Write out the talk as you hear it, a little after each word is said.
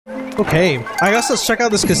Okay, I guess let's check out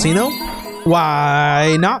this casino.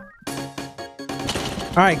 Why not?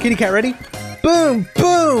 Alright, kitty cat ready? Boom,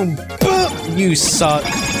 boom, boom! You suck.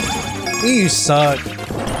 You suck.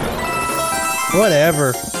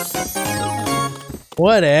 Whatever.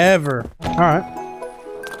 Whatever. Alright.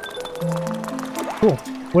 Cool.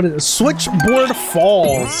 What is it? Switchboard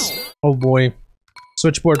Falls. Oh boy.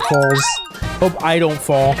 Switchboard Falls. Hope I don't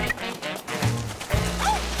fall.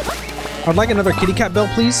 I'd like another kitty cat bell,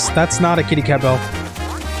 please. That's not a kitty cat bell.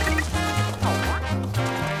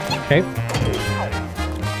 Okay.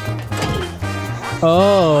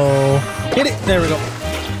 Oh. Hit it. There we go.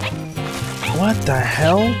 What the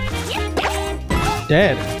hell?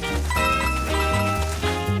 Dead.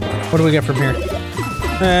 What do we get from here?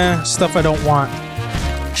 Stuff I don't want.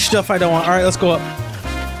 Stuff I don't want. Alright, let's go up.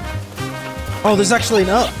 Oh, there's actually an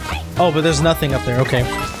up. Oh, but there's nothing up there. Okay.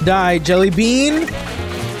 Die, jelly bean.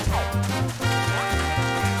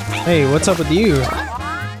 Hey, what's up with you?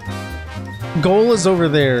 Goal is over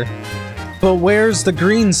there. But where's the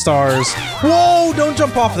green stars? Whoa, don't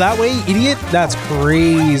jump off that way, idiot. That's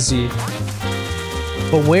crazy.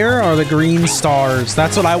 But where are the green stars?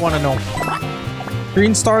 That's what I want to know.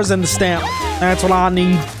 Green stars and the stamp. That's what I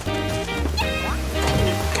need.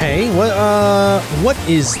 Okay, what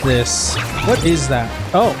is this? What is that?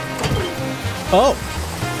 Oh. Oh.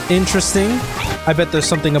 Interesting. I bet there's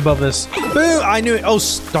something above this. Boom! I knew it. Oh,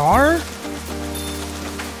 star?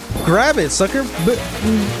 Grab it, sucker.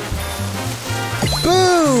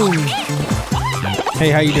 Boom! Hey,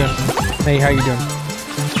 how you doing? Hey, how you doing?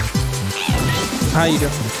 How you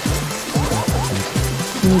doing?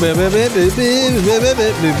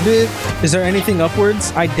 Is there anything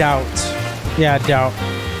upwards? I doubt. Yeah, I doubt.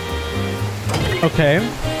 Okay.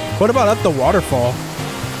 What about up the waterfall?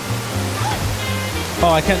 Oh,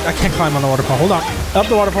 I can't climb on the waterfall. Hold on. Up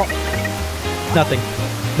the waterfall. Nothing.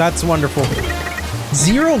 That's wonderful.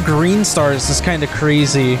 0 green stars is kind of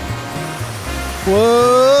crazy.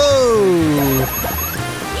 Whoa!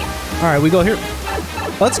 Alright, we go here.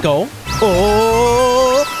 Let's go.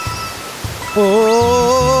 Oh!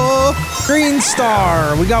 Oh! Green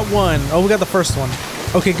star! We got one. Oh, we got the first one.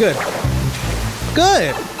 Okay, good.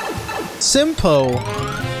 Good! Simpo.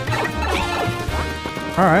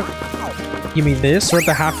 Alright. Give me this. We're at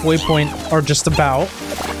the halfway point, or just about.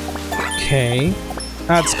 Okay.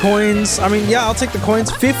 That's coins. I mean, yeah, I'll take the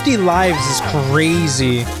coins. 50 lives is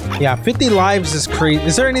crazy. Yeah, 50 lives is crazy.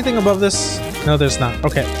 Is there anything above this? No, there's not.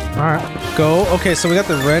 Okay. Alright. Go. Okay, so we got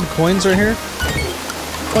the red coins right here.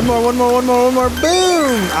 One more, one more, one more, one more.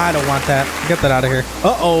 Boom! I don't want that. Get that out of here.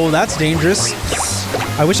 Uh-oh, that's dangerous.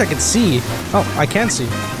 I wish I could see. Oh, I can see.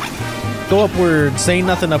 Go upwards. Say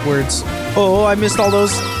nothing upwards. Oh, I missed all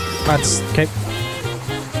those. That's... Okay.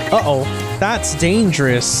 Uh-oh. That's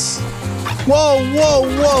dangerous. Whoa, whoa,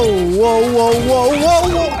 whoa, whoa, whoa, whoa, whoa,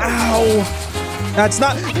 whoa. Ow. That's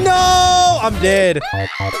not... No! I'm dead.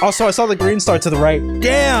 Also, I saw the green star to the right.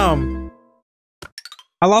 Damn!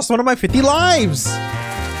 I lost one of my 50 lives!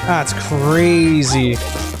 That's crazy.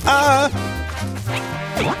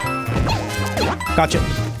 Gotcha.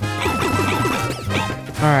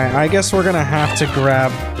 Alright, I guess we're gonna have to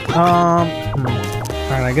grab...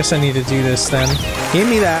 Alright, I guess I need to do this then. Give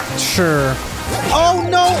me that. Sure. Oh,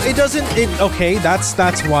 no! It doesn't... Okay, that's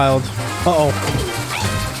wild. Uh-oh.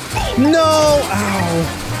 No! Ow.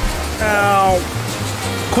 Ow.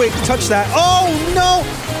 Quick, touch that. Oh, no!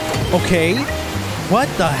 Okay. What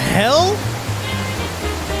the hell?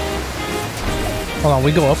 Hold on,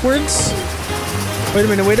 we go upwards? Wait a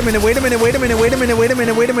minute, wait a minute, wait a minute, wait a minute, wait a minute, wait a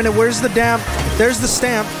minute, wait a minute. Where's the damp? There's the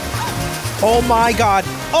stamp. Oh my god.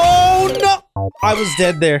 Oh no! I was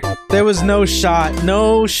dead there. There was no shot.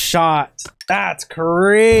 No shot. That's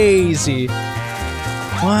crazy.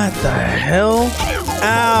 What the hell?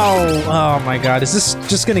 Ow. Oh my god. Is this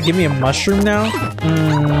just gonna give me a mushroom now?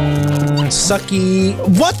 Sucky.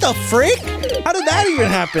 What the frick? How did that even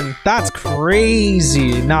happen? That's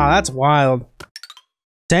crazy. Nah, that's wild.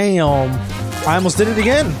 Damn. I almost did it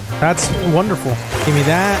again. That's wonderful. Give me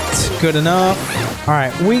that. Good enough.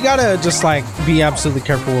 Alright, we gotta just like be absolutely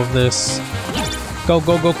careful of this. Go,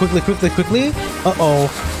 go, go quickly, quickly, quickly. Uh-oh.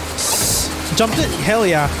 Jumped it? Hell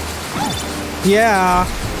yeah. Yeah.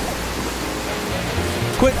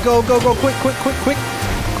 Quick, go, go, go, quick, quick, quick, quick.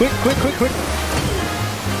 Quick, quick, quick, quick.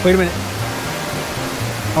 Wait a minute.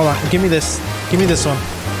 Hold on, give me this. Give me this one.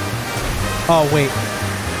 Oh, wait.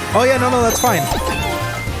 Oh yeah, no, that's fine.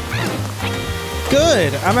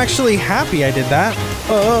 Good. I'm actually happy I did that.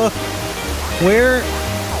 Where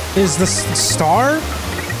is the star?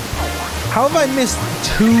 How have I missed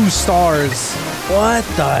 2 stars? What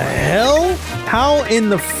the hell? How in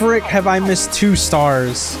the frick have I missed 2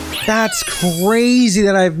 stars? That's crazy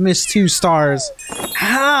that I've missed 2 stars.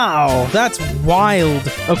 How? That's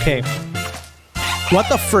wild. Okay. What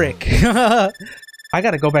the frick? I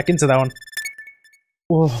gotta go back into that one.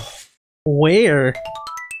 Whoa. Where?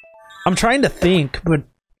 I'm trying to think, but...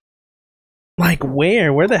 like,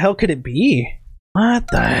 where? Where the hell could it be? What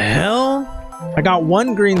the hell? I got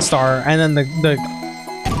 1 green star, and then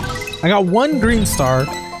I got 1 green star,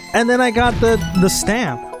 and then I got the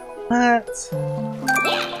stamp. What?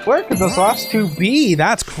 Where could those last 2 be?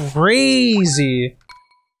 That's crazy.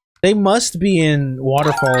 They must be in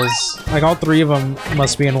waterfalls. Like, all 3 of them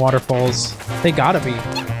must be in waterfalls. They gotta be.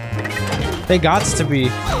 They gots to be.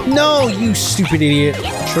 No, you stupid idiot.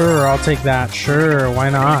 Sure, I'll take that. Sure, why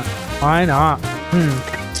not? Why not?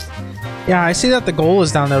 Yeah, I see that the goal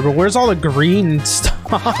is down there, but where's all the green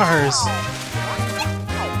stars?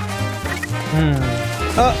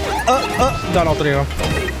 Got all 3 of them.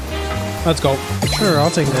 Let's go. Sure,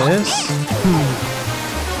 I'll take this.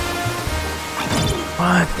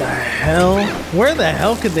 What the hell? Where the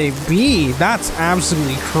hell could they be? That's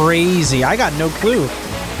absolutely crazy. I got no clue.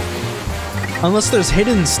 Unless there's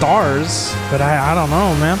hidden stars. But I don't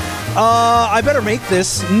know, man. I better make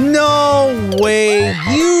this. No way.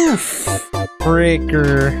 You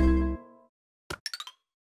fricker.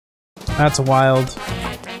 That's wild.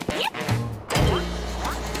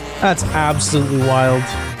 That's absolutely wild.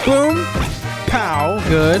 Boom. Pow.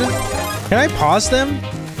 Good. Can I pause them?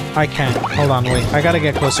 I can't. Hold on, wait. I gotta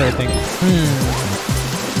get closer, I think.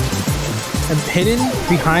 And hidden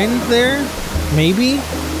behind there? Maybe?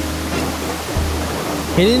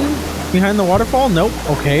 Hidden behind the waterfall? Nope.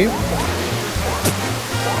 Okay.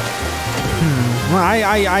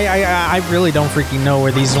 I really don't freaking know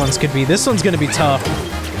where these ones could be. This one's gonna be tough.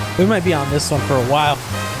 We might be on this one for a while.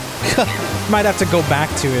 Might have to go back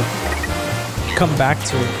to it. Come back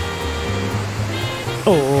to it.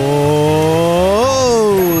 Oh,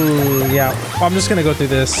 yeah. I'm just gonna go through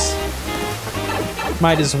this.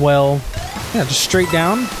 Might as well. Yeah, just straight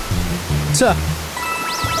down. Tuh.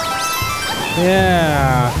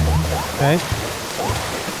 Yeah. Okay.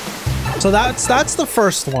 So that's the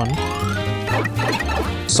first one.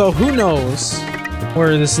 So who knows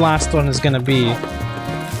where this last one is gonna be?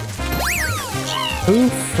 Who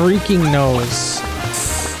freaking knows?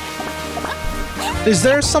 Is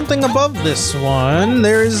there something above this one?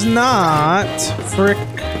 There is not. Frick.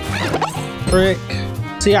 Frick.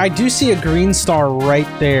 See, I do see a green star right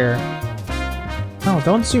there. No,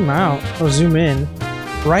 don't zoom out. Or zoom in.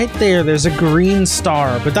 Right there, there's a green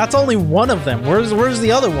star. But that's only one of them. Where's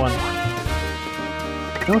the other one?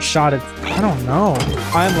 No shot at... I don't know.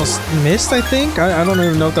 I almost missed, I think? I don't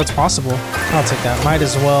even know if that's possible. I'll take that. Might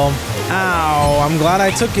as well. Ow. I'm glad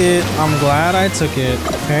I took it. I'm glad I took it.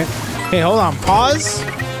 Okay. Hey, hold on. Pause.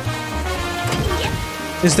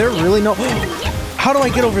 Is there really no... How do I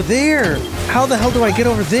get over there? How the hell do I get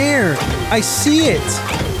over there? I see it.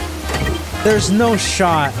 There's no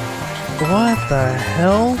shot. What the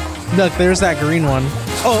hell? Look, there's that green one.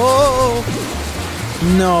 Oh!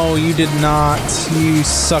 No, you did not. You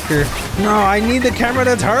sucker. No, I need the camera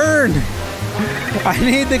to turn. I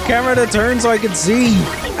need the camera to turn so I can see.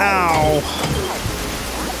 Ow.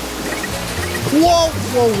 Whoa,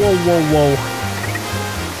 whoa, whoa, whoa, whoa.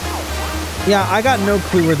 Yeah, I got no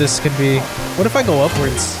clue where this could be. What if I go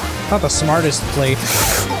upwards? Not the smartest play.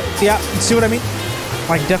 Yeah, see what I mean?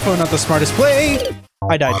 Like, definitely not the smartest play.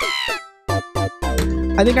 I died.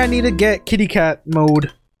 I think I need to get kitty cat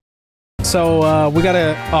mode. So, we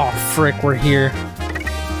gotta... Oh, frick, we're here.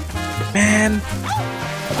 Man.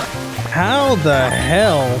 How the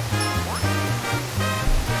hell?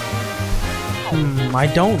 I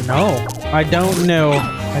don't know. I don't know.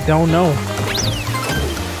 I don't know.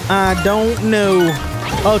 I don't know.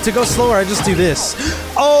 Oh, to go slower, I just do this.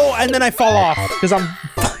 Oh, and then I fall off because I'm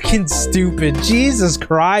fucking stupid. Jesus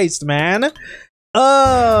Christ, man.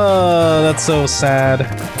 Oh, that's so sad.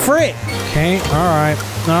 Frick. Okay, alright.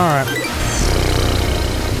 Alright.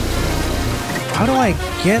 How do I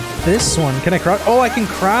get this one? Can I crouch? Oh, I can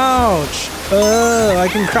crouch. Oh, I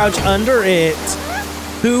can crouch under it.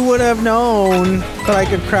 Who would have known that I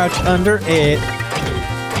could crouch under it?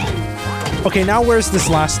 Okay, now where's this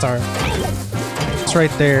last star? It's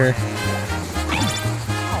right there.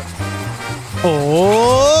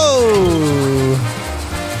 Oh!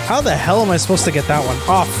 How the hell am I supposed to get that one?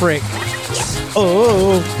 Oh, frick.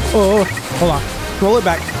 Oh, oh, hold on. Roll it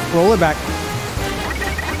back. Roll it back.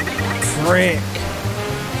 Frick.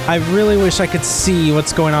 I really wish I could see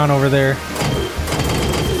what's going on over there.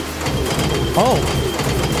 Oh.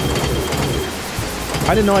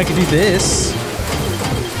 I didn't know I could do this.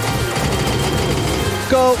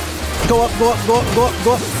 Go. Go up, go up, go up, go up,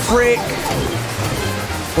 go up. Frick.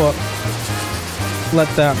 Go up. Let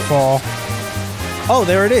that fall. Oh,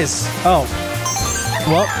 there it is. Oh.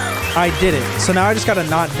 Well, I did it. So now I just gotta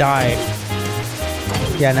not die.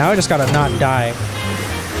 Yeah, now I just gotta not die.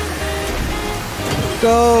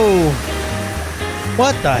 Go.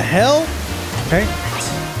 What the hell? Okay.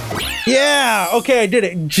 Yeah. Okay, I did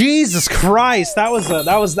it. Jesus Christ, that was nuts.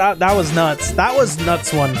 That was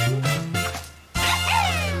nuts one.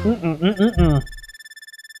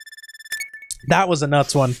 That was a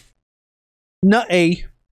nuts one. Nut-a.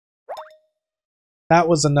 That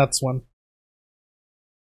was a nuts one.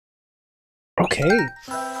 Okay.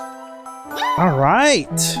 All right.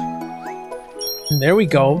 There we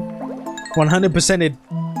go. 100%ed.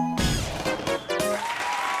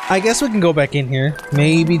 I guess we can go back in here.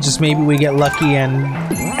 Maybe, just maybe we get lucky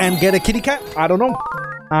and get a kitty cat? I don't know.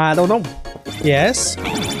 I don't know. Yes?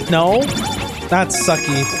 No? That's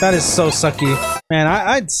sucky. That is so sucky. Man,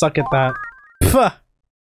 I'd suck at that. Pfuh.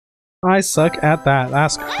 I suck at that.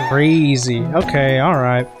 That's crazy. Okay,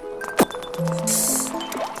 alright.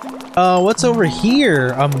 What's over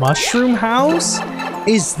here? A mushroom house?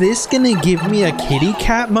 Is this gonna give me a kitty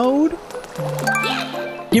cat mode?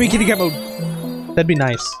 Give me kitty cat mode. That'd be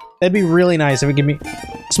nice. That'd be really nice if it give me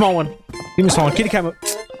small one. Give me small one. Kitty cat mode.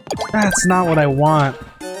 That's not what I want.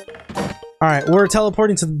 Alright, we're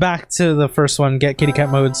teleporting to back to the first one. Get kitty cat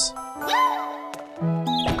modes.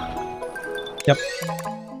 Yep.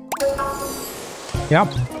 Yep.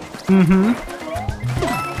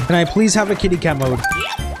 Can I please have a kitty cat mode?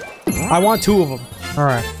 I want 2 of them.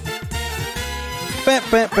 Alright.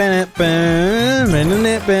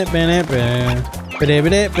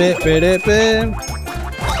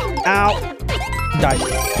 Ow. Died.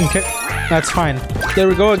 Okay. That's fine. There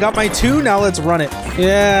we go. I got my 2. Now let's run it.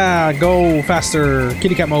 Yeah. Go faster.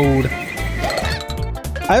 Kitty cat mode.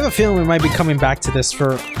 I have a feeling we might be coming back to this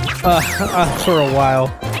for a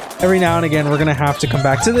while. Every now and again, we're gonna have to come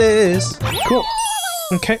back to this. Cool.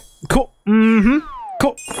 Okay. Cool.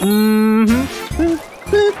 Cool.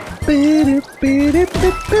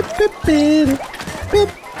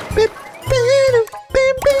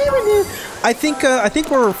 I think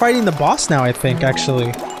we're fighting the boss now, I think,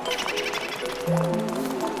 actually.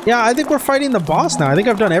 Yeah, I think we're fighting the boss now. I think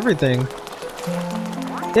I've done everything.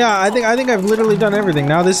 Yeah, I think I've literally done everything.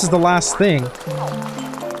 Now this is the last thing.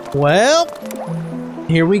 Well,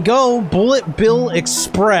 here we go. Bullet Bill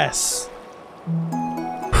Express.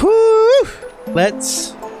 Whew.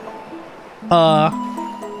 Let's go.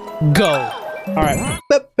 All right.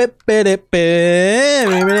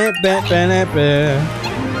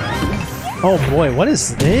 Oh boy, what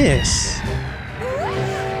is this?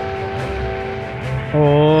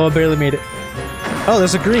 Oh, barely made it. Oh,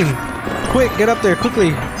 there's a green. Quick, get up there, quickly.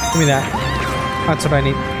 Give me that. That's what I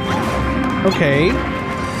need. Okay.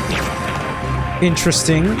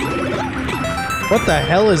 Interesting. What the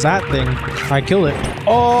hell is that thing? I killed it.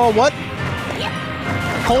 Oh, what?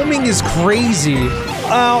 Homing is crazy.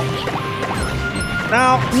 Ow.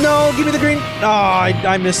 Ow. No, give me the green. Oh,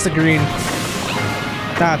 I missed the green.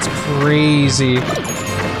 That's crazy.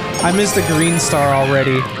 I missed the green star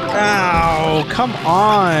already. Ow, come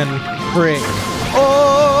on, frick.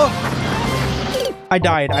 Oh! I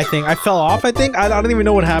died, I think. I fell off, I think. I don't even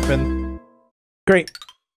know what happened. Great.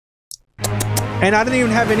 And I didn't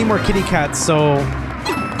even have any more kitty cats, so...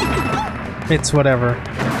 it's whatever.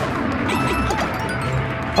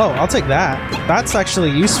 Oh, I'll take that. That's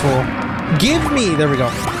actually useful. Give me! There we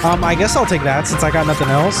go. I guess I'll take that since I got nothing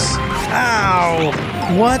else. Ow!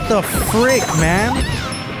 What the frick, man?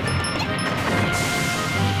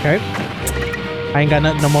 Okay. I ain't got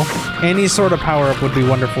nothing no more. Any sort of power-up would be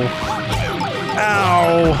wonderful.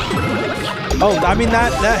 Ow! Oh, I mean,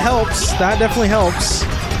 that helps. That definitely helps.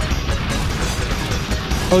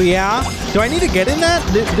 Oh, yeah? Do I need to get in that?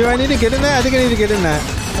 Do I need to get in that? I think I need to get in that.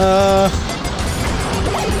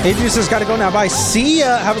 Adrius has got to go now. Bye. See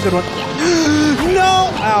ya! Have a good one. No!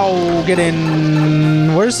 Ow! Get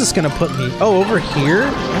in. Where's this gonna put me? Oh, over here?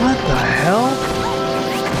 What the hell?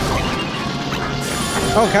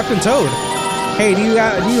 Oh, Captain Toad. Hey, do you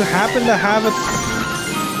happen to have a...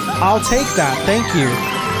 I'll take that. Thank you.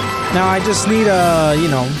 Now I just need a, you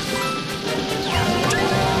know...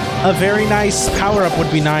 a very nice power-up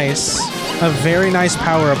would be nice. A very nice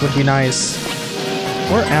power-up would be nice.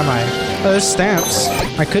 Where am I? Oh, there's stamps.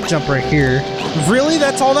 I could jump right here. Really?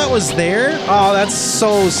 That's all that was there? Oh, that's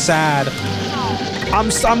so sad.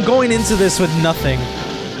 I'm going into this with nothing.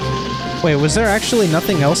 Wait, was there actually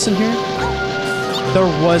nothing else in here? There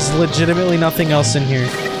was legitimately nothing else in here.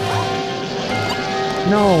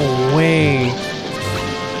 No way.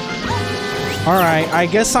 Alright, I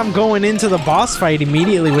guess I'm going into the boss fight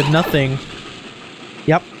immediately with nothing.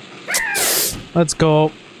 Yep. Let's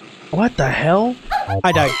go. What the hell?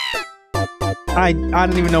 I died. I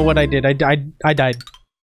don't even know what I did. I died.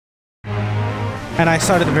 And I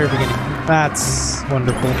started at the very beginning. That's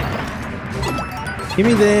wonderful. Give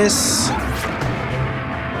me this.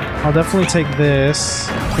 I'll definitely take this.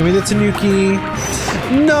 Give me the Tanuki.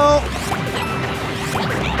 No!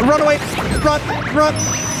 Run away! Run! Run!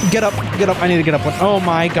 Get up! Get up! I need to get up one. Oh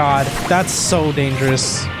my god. That's so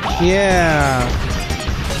dangerous. Yeah.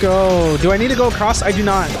 Go. Do I need to go across? I do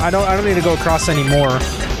not. I don't need to go across anymore.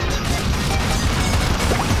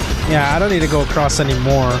 Yeah, I don't need to go across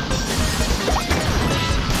anymore.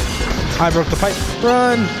 I broke the pipe.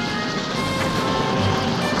 Run!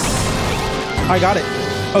 I got it.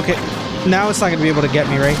 Okay. Now it's not gonna be able to get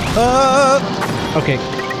me, right? Okay.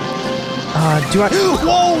 Do I?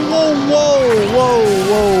 Whoa, whoa, whoa, whoa,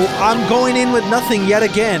 whoa! I'm going in with nothing yet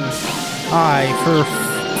again. I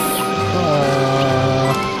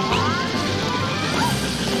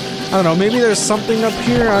don't know. Maybe there's something up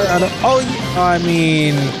here. I don't. Oh, I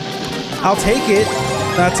mean, I'll take it.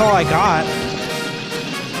 That's all I got.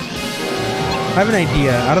 I have an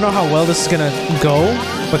idea. I don't know how well this is gonna go,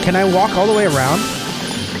 but can I walk all the way around?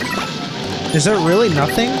 Is there really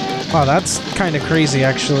nothing? Wow, that's kind of crazy,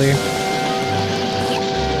 actually.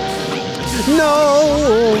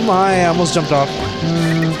 No! I almost jumped off.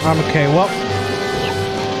 I'm okay. Well,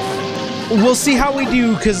 we'll see how we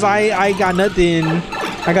do, because I got nothing.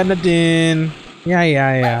 I got nothing.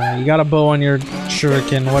 Yeah. You got a bow on your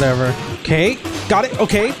shuriken, whatever. Okay, got it.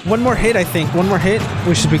 Okay, one more hit, I think. One more hit.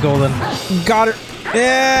 We should be golden. Got it.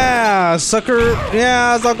 Yeah, sucker.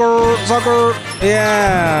 Yeah, sucker. Sucker.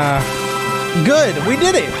 Yeah. Good, we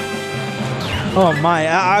did it. Oh my,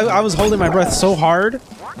 I was holding my breath so hard.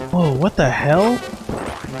 Oh, what the hell?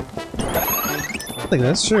 Like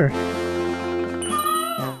this, sure.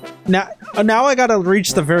 Now I gotta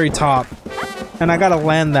reach the very top. And I gotta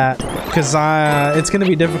land that. Because it's gonna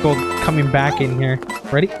be difficult coming back in here.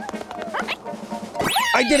 Ready?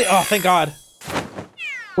 I did it! Oh, thank God.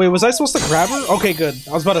 Wait, was I supposed to grab her? Okay, good.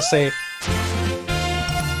 I was about to say.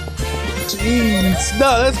 Jeez.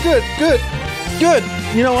 No, that's good. Good. Good.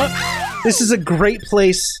 You know what? This is a great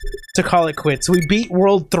place to call it quits. We beat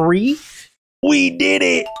World 3. We did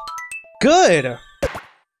it! Good!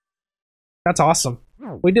 That's awesome.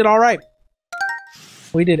 We did alright.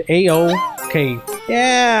 We did A-OK.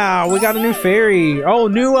 Yeah, we got a new ferry. Oh,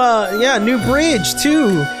 new, yeah, new bridge,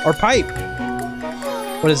 too. Or pipe.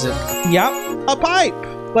 What is it? Yep, a pipe!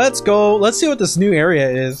 Let's go. Let's see what this new area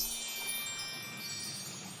is.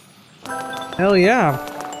 Hell yeah.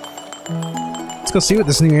 Let's go see what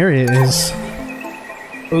this new area is.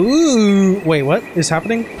 Ooh, wait, what is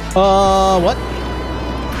happening? What?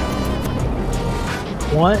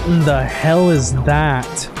 What in the hell is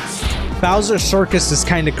that? Bowser Circus is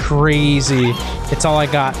kind of crazy. It's all I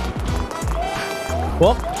got.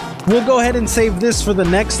 Well, we'll go ahead and save this for the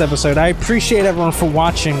next episode. I appreciate everyone for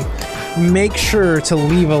watching. Make sure to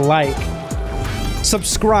leave a like.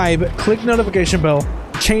 Subscribe, click notification bell,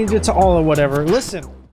 change it to all or whatever. Listen.